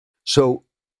So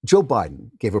Joe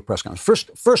Biden gave a press conference.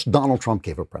 First, Donald Trump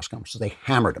gave a press conference. So they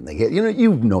hammered him.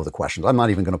 You know the questions. I'm not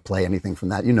even going to play anything from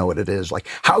that. You know what it is. Like,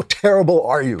 how terrible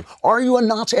are you? Are you a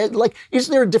Nazi? Like, is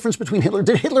there a difference between Hitler?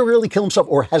 Did Hitler really kill himself,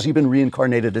 or has he been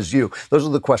reincarnated as you? Those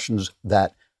are the questions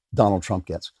that Donald Trump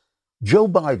gets. Joe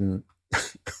Biden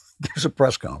gives a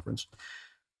press conference.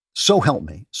 So help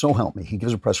me. He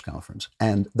gives a press conference.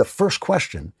 And the first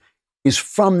question is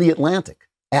from The Atlantic,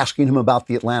 asking him about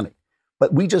The Atlantic.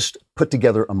 But we just put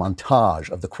together a montage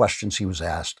of the questions he was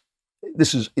asked.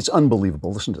 It's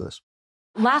unbelievable. Listen to this.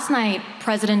 Last night,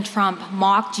 President Trump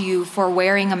mocked you for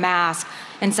wearing a mask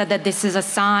and said that this is a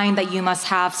sign that you must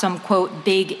have some, quote,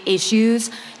 big issues.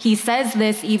 He says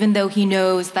this even though he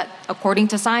knows that, according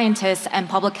to scientists and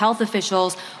public health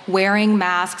officials, wearing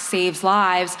masks saves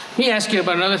lives. Let me ask you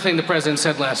about another thing the president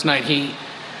said last night. He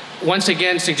once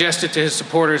again suggested to his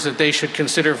supporters that they should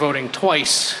consider voting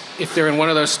twice if they're in one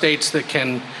of those states that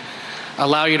can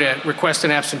allow you to request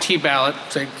an absentee ballot.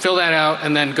 Say, fill that out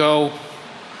and then go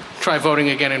try voting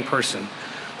again in person.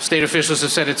 State officials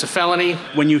have said it's a felony.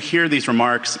 When you hear these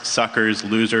remarks, suckers,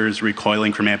 losers,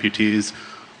 recoiling from amputees,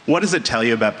 what does it tell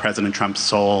you about President Trump's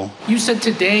soul? You said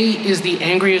today is the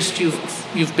angriest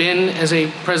you've been as a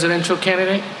presidential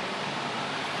candidate.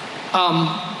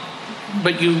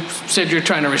 But you said you're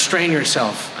trying to restrain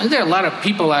yourself. There are a lot of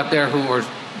people out there who are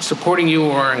supporting you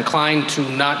or are inclined to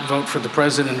not vote for the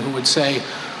president who would say,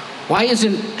 why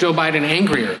isn't Joe Biden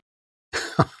angrier?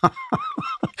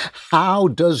 How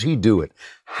does he do it?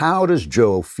 How does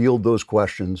Joe field those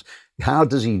questions? How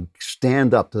does he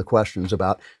stand up to the questions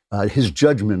about his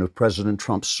judgment of President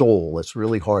Trump's soul? It's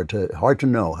really hard to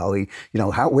know how he,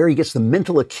 where he gets the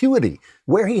mental acuity,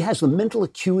 where he has the mental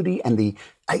acuity and the,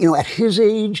 at his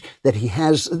age, that he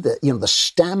has the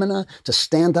stamina to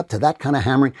stand up to that kind of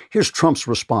hammering. Here's Trump's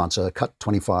response, cut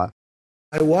 25.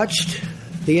 I watched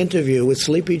the interview with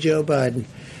Sleepy Joe Biden,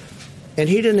 and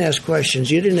he didn't ask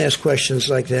questions. You didn't ask questions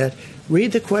like that.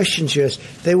 Read the questions, yes.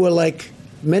 They were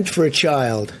meant for a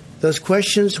child. Those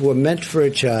questions were meant for a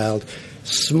child.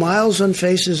 Smiles on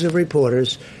faces of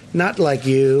reporters, not like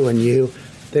you and you.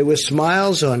 There were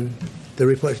smiles on the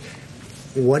reporters.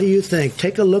 What do you think?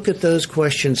 Take a look at those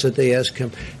questions that they asked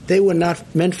him. They were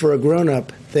not meant for a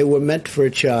grown-up. They were meant for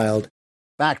a child.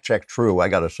 Fact check true, I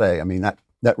got to say. I mean,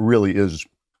 that really is,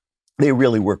 they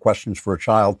really were questions for a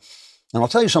child. And I'll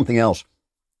tell you something else.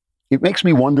 It makes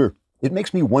me wonder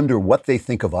what they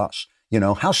think of us.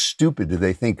 How stupid do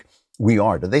they think we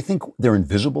are? Do they think they're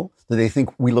invisible? Do they think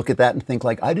we look at that and think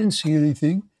I didn't see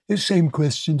anything? The same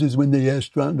questions as when they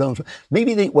asked Donald Trump.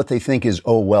 Maybe what they think is,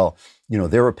 oh, well,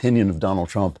 their opinion of Donald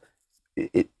Trump,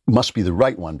 it must be the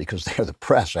right one because they're the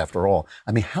press after all.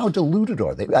 I mean, how deluded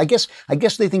are they? I guess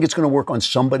they think it's going to work on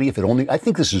somebody if it only, I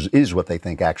think this is what they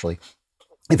think actually.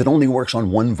 If it only works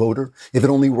on one voter, if it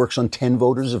only works on 10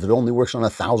 voters, if it only works on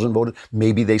 1,000 voters,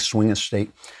 maybe they swing a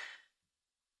state.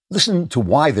 Listen to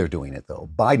why they're doing it, though.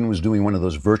 Biden was doing one of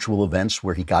those virtual events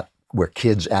where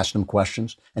kids asked him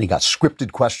questions, and he got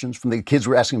scripted questions from the kids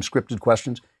were asking him scripted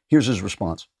questions. Here's his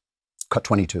response. Cut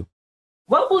 22.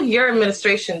 What will your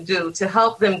administration do to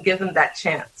help them give them that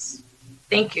chance?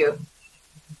 Thank you.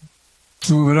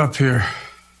 Move it up here.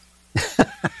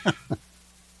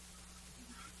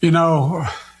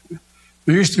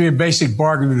 There used to be a basic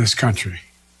bargain in this country.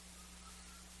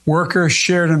 Workers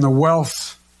shared in the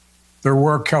wealth their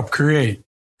work helped create.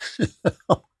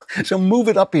 So move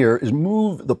it up here is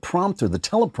move the prompter, the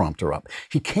teleprompter up.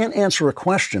 He can't answer a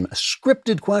question, a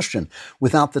scripted question,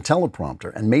 without the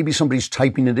teleprompter. And maybe somebody's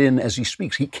typing it in as he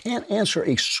speaks. He can't answer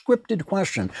a scripted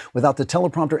question without the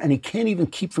teleprompter. And he can't even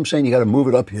keep from saying, you got to move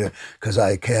it up here because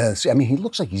I can't see. I mean, he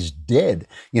looks like he's dead,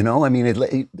 I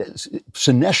mean,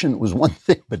 senescent was one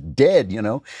thing, but dead,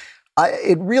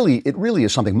 It really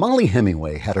is something. Molly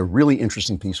Hemingway had a really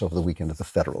interesting piece over the weekend at The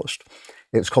Federalist.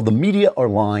 It's called The Media Are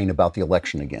Lying About the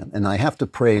Election Again. And I have to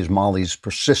praise Molly's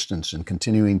persistence in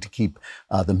continuing to keep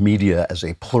the media as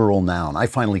a plural noun. I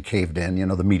finally caved in,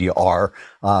 the media are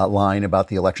lying about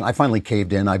the election. I finally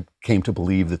caved in. I came to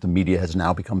believe that the media has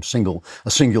now become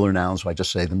a singular noun. So I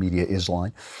just say the media is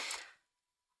lying.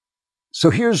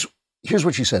 So here's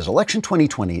what she says. Election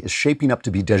 2020 is shaping up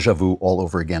to be deja vu all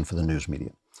over again for the news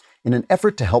media. In an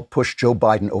effort to help push Joe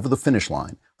Biden over the finish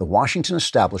line, the Washington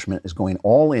establishment is going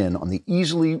all in on the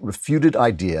easily refuted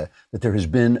idea that there has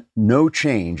been no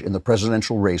change in the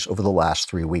presidential race over the last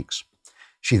 3 weeks.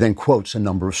 She then quotes a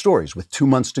number of stories. With 2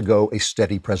 months to go, a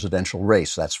steady presidential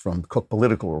race. That's from Cook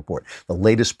Political Report. The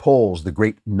latest polls, the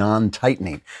great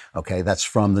non-tightening. Okay, that's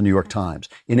from the New York Times.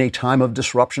 In a time of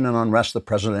disruption and unrest, the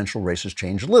presidential race has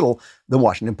changed little. The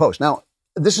Washington Post. Now,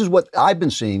 this is what I've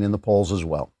been seeing in the polls as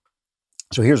well.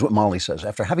 So here's what Molly says.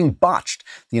 After having botched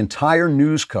the entire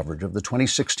news coverage of the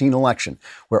 2016 election,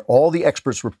 where all the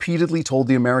experts repeatedly told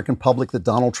the American public that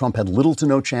Donald Trump had little to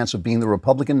no chance of being the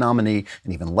Republican nominee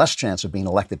and even less chance of being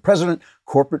elected president,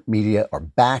 corporate media are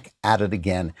back at it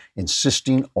again,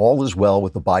 insisting all is well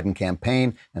with the Biden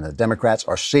campaign and the Democrats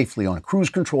are safely on cruise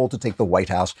control to take the White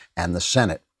House and the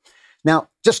Senate. Now,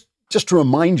 just to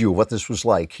remind you of what this was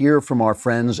like, hear from our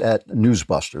friends at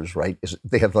Newsbusters, right?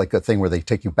 They have like a thing where they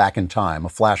take you back in time, a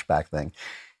flashback thing.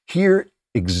 Here,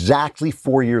 exactly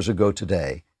 4 years ago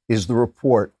today, is the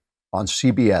report on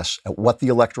CBS at what the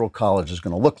Electoral College is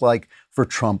going to look like for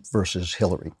Trump versus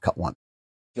Hillary. Cut one.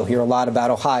 You'll hear a lot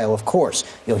about Ohio, of course.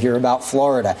 You'll hear about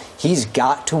Florida. He's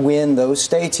got to win those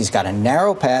states. He's got a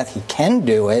narrow path. He can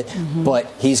do it, but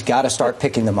he's got to start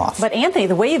picking them off. But, Anthony,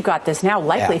 the way you've got this now,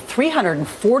 likely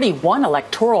 341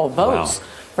 electoral votes. Wow.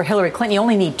 For Hillary Clinton, you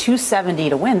only need 270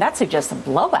 to win. That suggests a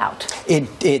blowout.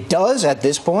 It does at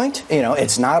this point. You know,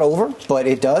 it's not over, but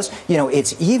it does. You know,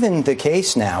 it's even the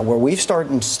case now where we've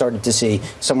started to see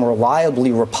some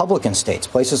reliably Republican states,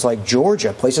 places like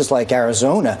Georgia, places like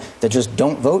Arizona that just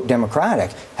don't vote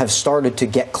Democratic, have started to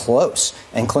get close.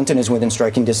 And Clinton is within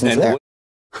striking distance there.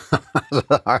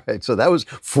 All right, so that was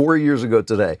 4 years ago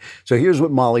today. So here's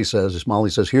what Molly says. Molly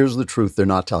says, here's the truth they're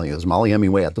not telling you. This is Molly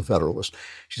Hemingway at The Federalist.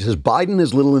 She says, Biden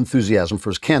has little enthusiasm for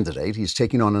his candidate. He's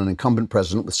taking on an incumbent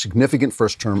president with significant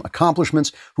first-term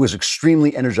accomplishments who has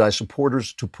extremely energized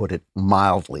supporters, to put it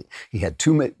mildly.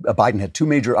 Biden had two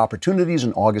major opportunities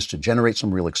in August to generate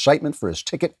some real excitement for his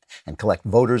ticket and collect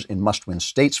voters in must-win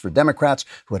states for Democrats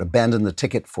who had abandoned the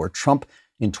ticket for Trump.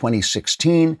 In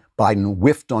 2016, Biden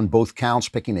whiffed on both counts,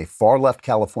 picking a far-left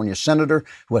California senator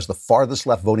who has the farthest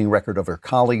left voting record of her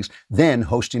colleagues, then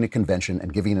hosting a convention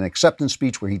and giving an acceptance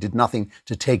speech where he did nothing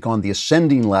to take on the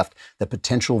ascending left that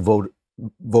potential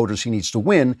voters he needs to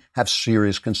win have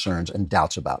serious concerns and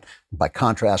doubts about. By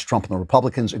contrast, Trump and the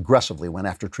Republicans aggressively went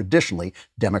after traditionally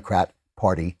Democrat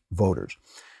Party voters.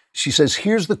 She says,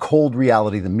 here's the cold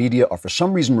reality. The media are for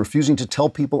some reason refusing to tell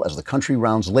people as the country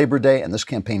rounds Labor Day and this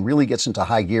campaign really gets into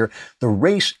high gear. The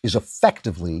race is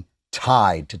effectively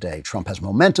tied today. Trump has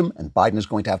momentum and Biden is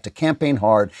going to have to campaign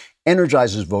hard,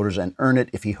 energize his voters and earn it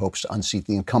if he hopes to unseat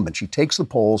the incumbent. She takes the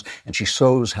polls and she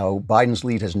shows how Biden's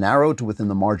lead has narrowed to within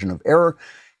the margin of error.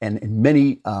 And in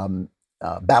many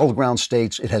battleground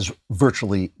states, it has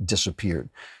virtually disappeared.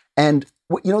 And,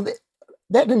 you know,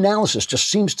 that analysis just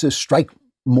seems to strike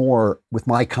more with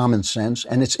my common sense.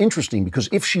 And it's interesting because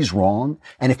if she's wrong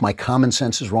and if my common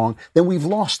sense is wrong, then we've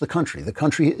lost the country. The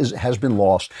country has been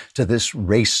lost to this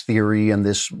race theory and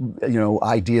this,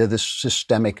 idea, this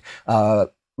systemic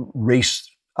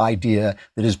race idea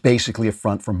that is basically a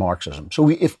front for Marxism. So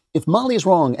if Molly is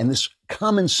wrong and this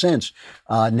common sense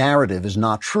narrative is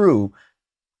not true,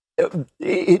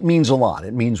 it means a lot.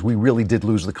 It means we really did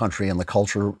lose the country and the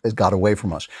culture got away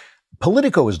from us.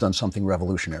 Politico has done something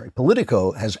revolutionary.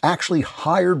 Politico has actually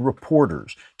hired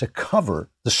reporters to cover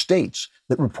the states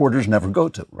that reporters never go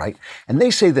to, right? And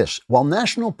they say this: while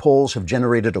national polls have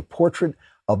generated a portrait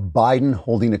of Biden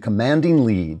holding a commanding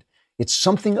lead, it's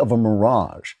something of a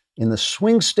mirage. In the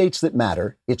swing states that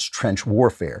matter, it's trench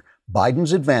warfare.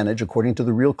 Biden's advantage, according to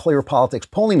the Real Clear Politics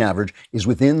polling average, is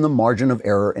within the margin of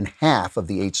error in half of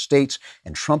the 8 states,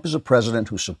 and Trump is a president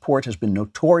whose support has been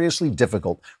notoriously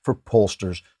difficult for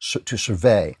pollsters to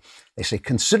survey. They say,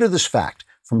 consider this fact.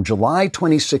 From July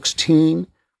 2016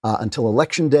 until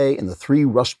Election Day in the 3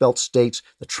 Rust Belt states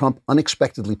that Trump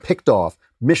unexpectedly picked off,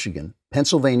 Michigan,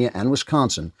 Pennsylvania, and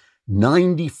Wisconsin,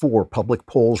 94 public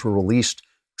polls were released.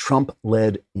 Trump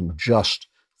led in just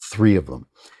 3 of them.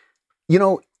 You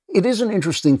know, it is an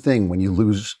interesting thing when you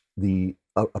lose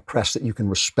a press that you can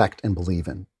respect and believe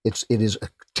in. It is a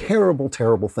terrible,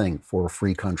 terrible thing for a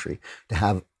free country to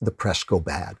have the press go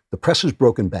bad. The press has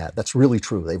broken bad. That's really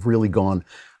true. They've really gone.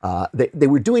 They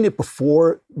were doing it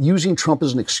before. Using Trump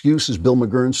as an excuse, as Bill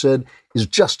McGurn said, is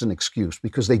just an excuse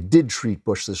because they did treat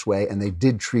Bush this way and they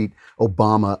did treat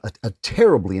Obama, a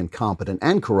terribly incompetent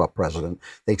and corrupt president.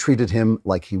 They treated him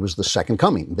like he was the second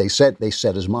coming. They said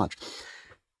as much.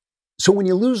 So when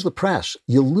you lose the press,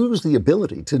 you lose the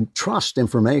ability to trust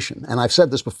information. And I've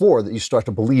said this before, that you start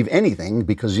to believe anything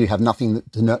because you have nothing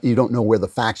to know, you don't know where the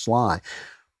facts lie.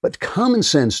 But common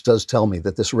sense does tell me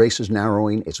that this race is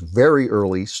narrowing. It's very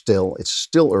early still. It's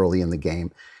still early in the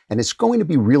game. And it's going to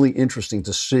be really interesting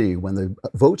to see when the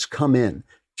votes come in,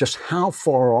 just how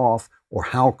far off or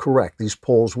how correct these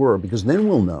polls were, because then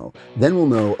we'll know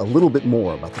a little bit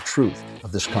more about the truth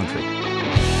of this country.